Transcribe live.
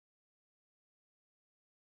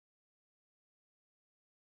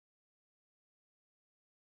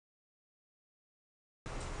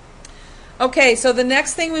Okay, so the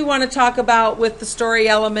next thing we want to talk about with the story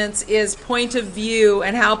elements is point of view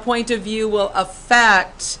and how point of view will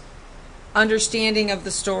affect understanding of the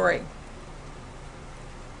story.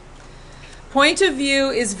 Point of view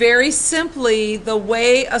is very simply the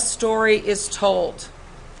way a story is told.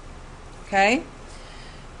 Okay?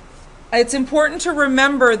 It's important to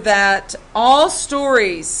remember that all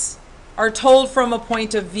stories are told from a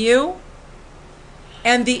point of view,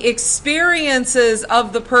 and the experiences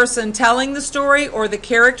of the person telling the story or the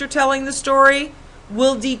character telling the story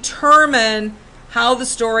will determine how the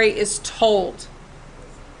story is told.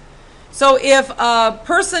 So if a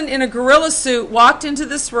person in a gorilla suit walked into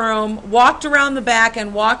this room, walked around the back,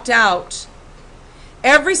 and walked out,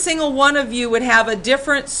 every single one of you would have a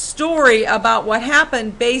different story about what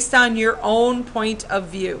happened based on your own point of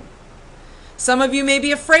view. Some of you may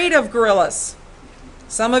be afraid of gorillas.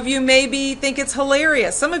 Some of you maybe think it's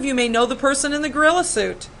hilarious. Some of you may know the person in the gorilla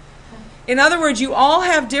suit. In other words, you all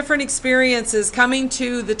have different experiences coming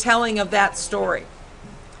to the telling of that story.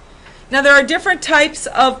 Now, there are different types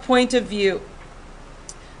of point of view.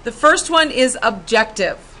 The first one is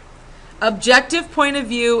objective. Objective point of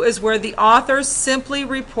view is where the author simply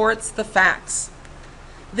reports the facts.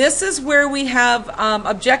 This is where we have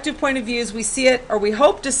objective point of views. We see it, or we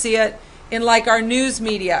hope to see it, in like our news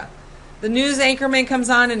media. The news anchorman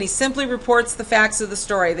comes on and he simply reports the facts of the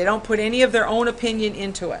story. They don't put any of their own opinion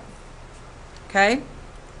into it. Okay?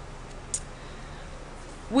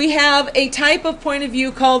 We have a type of point of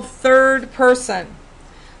view called third person.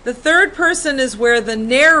 The third person is where the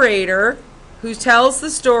narrator who tells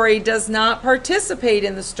the story does not participate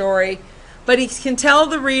in the story, but he can tell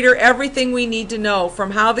the reader everything we need to know,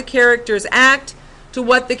 from how the characters act, to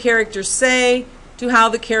what the characters say, to how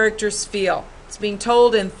the characters feel. It's being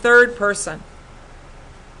told in third person.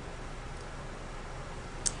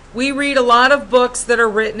 We read a lot of books that are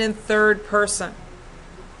written in third person.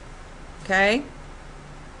 Okay?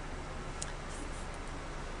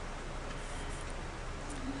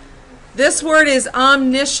 This word is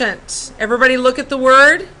omniscient. Everybody look at the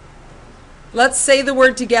word. Let's say the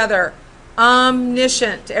word together.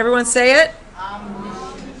 Omniscient. Everyone say it?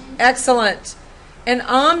 Omniscient. Excellent. An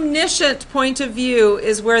omniscient point of view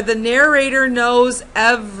is where the narrator knows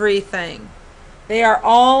everything. They are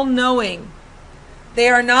all-knowing. They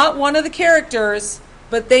are not one of the characters,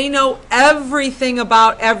 but they know everything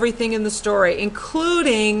about everything in the story,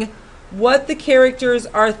 including what the characters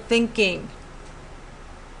are thinking.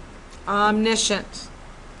 Omniscient.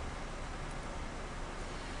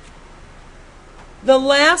 The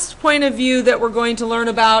last point of view that we're going to learn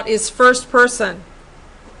about is first person.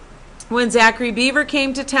 When Zachary Beaver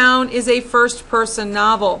Came to Town is a first-person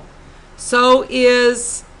novel. So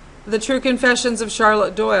is The True Confessions of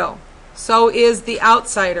Charlotte Doyle. So is The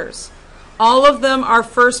Outsiders. All of them are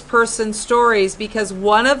first-person stories because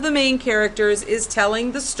one of the main characters is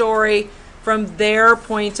telling the story from their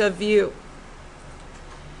point of view.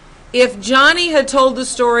 If Johnny had told the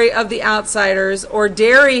story of The Outsiders, or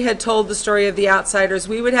Derry had told the story of The Outsiders,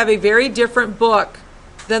 we would have a very different book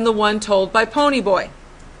than the one told by Ponyboy.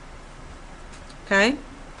 Okay?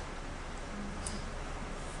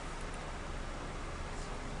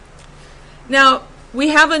 Now, we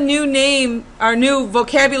have a new name, our new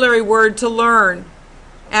vocabulary word to learn.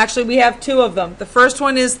 Actually, we have two of them. The first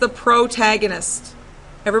one is the protagonist.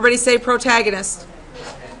 Everybody say protagonist.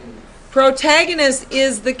 Protagonist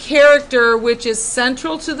is the character which is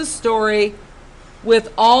central to the story,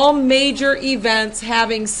 with all major events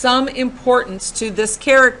having some importance to this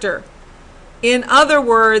character. In other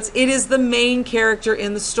words, it is the main character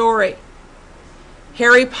in the story.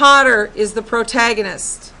 Harry Potter is the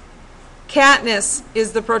protagonist. Katniss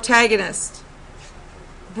is the protagonist.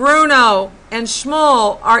 Bruno and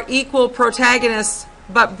Shmuel are equal protagonists,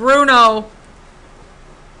 but Bruno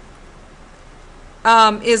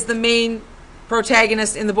is the main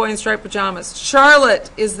protagonist in The Boy in Striped Pajamas.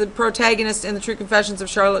 Charlotte is the protagonist in The True Confessions of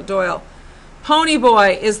Charlotte Doyle.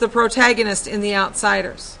 Ponyboy is the protagonist in The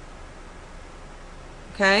Outsiders.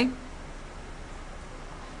 Okay?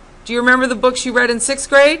 Do you remember the books you read in 6th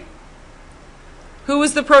grade? Who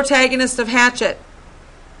was the protagonist of Hatchet?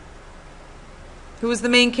 Who was the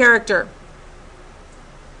main character?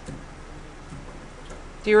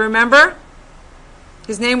 Do you remember?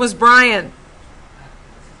 His name was Brian.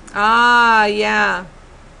 Ah, yeah.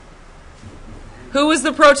 Who was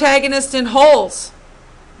the protagonist in Holes?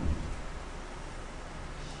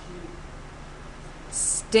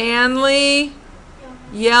 Stanley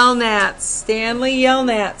Yelnats. Stanley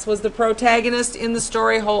Yelnats was the protagonist in the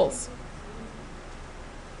story Holes.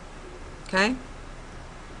 Okay?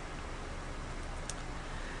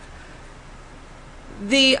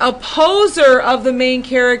 The opposer of the main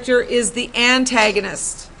character is the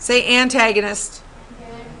antagonist. Say antagonist.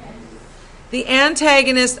 The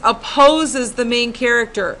antagonist opposes the main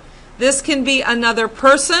character. This can be another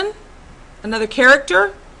person, another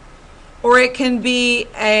character, or it can be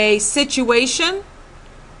a situation,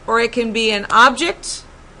 or it can be an object.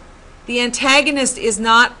 The antagonist is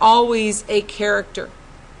not always a character.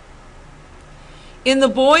 In The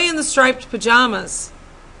Boy in the Striped Pajamas,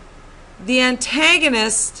 the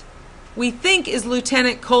antagonist we think is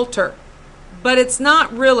Lieutenant Coulter, but it's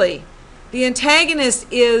not really. The antagonist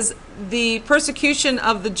is the persecution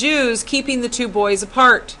of the Jews keeping the two boys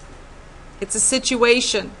apart. It's a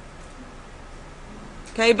situation.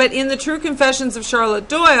 Okay, but in The True Confessions of Charlotte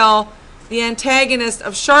Doyle, the antagonist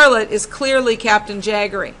of Charlotte is clearly Captain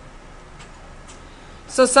Jaggery.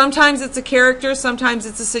 So sometimes it's a character, sometimes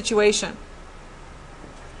it's a situation.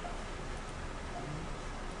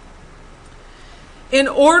 In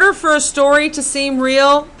order for a story to seem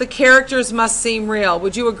real, the characters must seem real.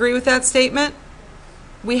 Would you agree with that statement?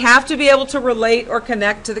 We have to be able to relate or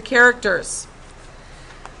connect to the characters.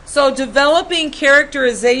 So developing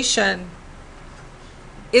characterization,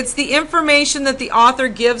 it's the information that the author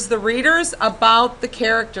gives the readers about the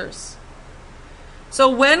characters. So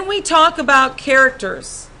when we talk about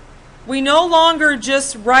characters, we no longer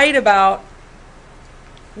just write about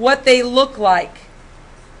what they look like.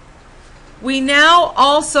 We now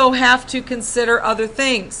also have to consider other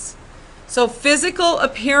things. So physical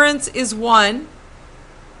appearance is one.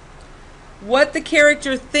 What the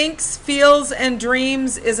character thinks, feels, and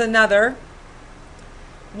dreams is another.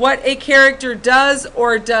 What a character does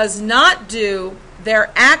or does not do,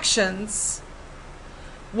 their actions.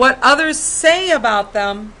 What others say about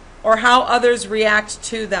them, or how others react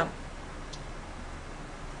to them.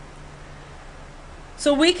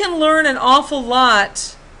 So we can learn an awful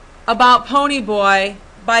lot about Ponyboy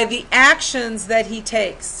by the actions that he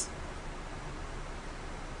takes.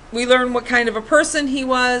 We learn what kind of a person he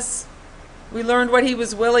was. We learned what he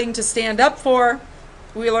was willing to stand up for.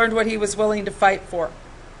 We learned what he was willing to fight for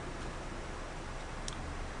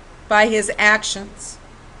by his actions.